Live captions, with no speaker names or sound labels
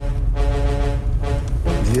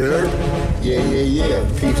Yeah? Yeah.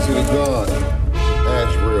 Peace to the God.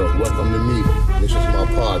 Ashreal, welcome to me. This is my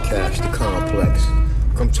podcast, The Complex.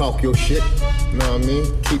 Come talk your shit, you know what I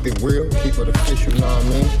mean? Keep it real, keep it official, you know what I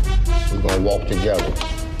mean? We're gonna walk together.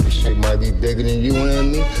 This shit might be bigger than you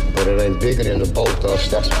and me, but it ain't bigger than the both of us,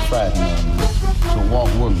 that's a fact, you know what I mean? So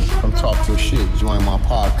walk with me, come talk your shit, join my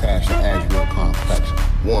podcast, The Ashreal Complex.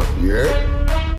 One, yeah?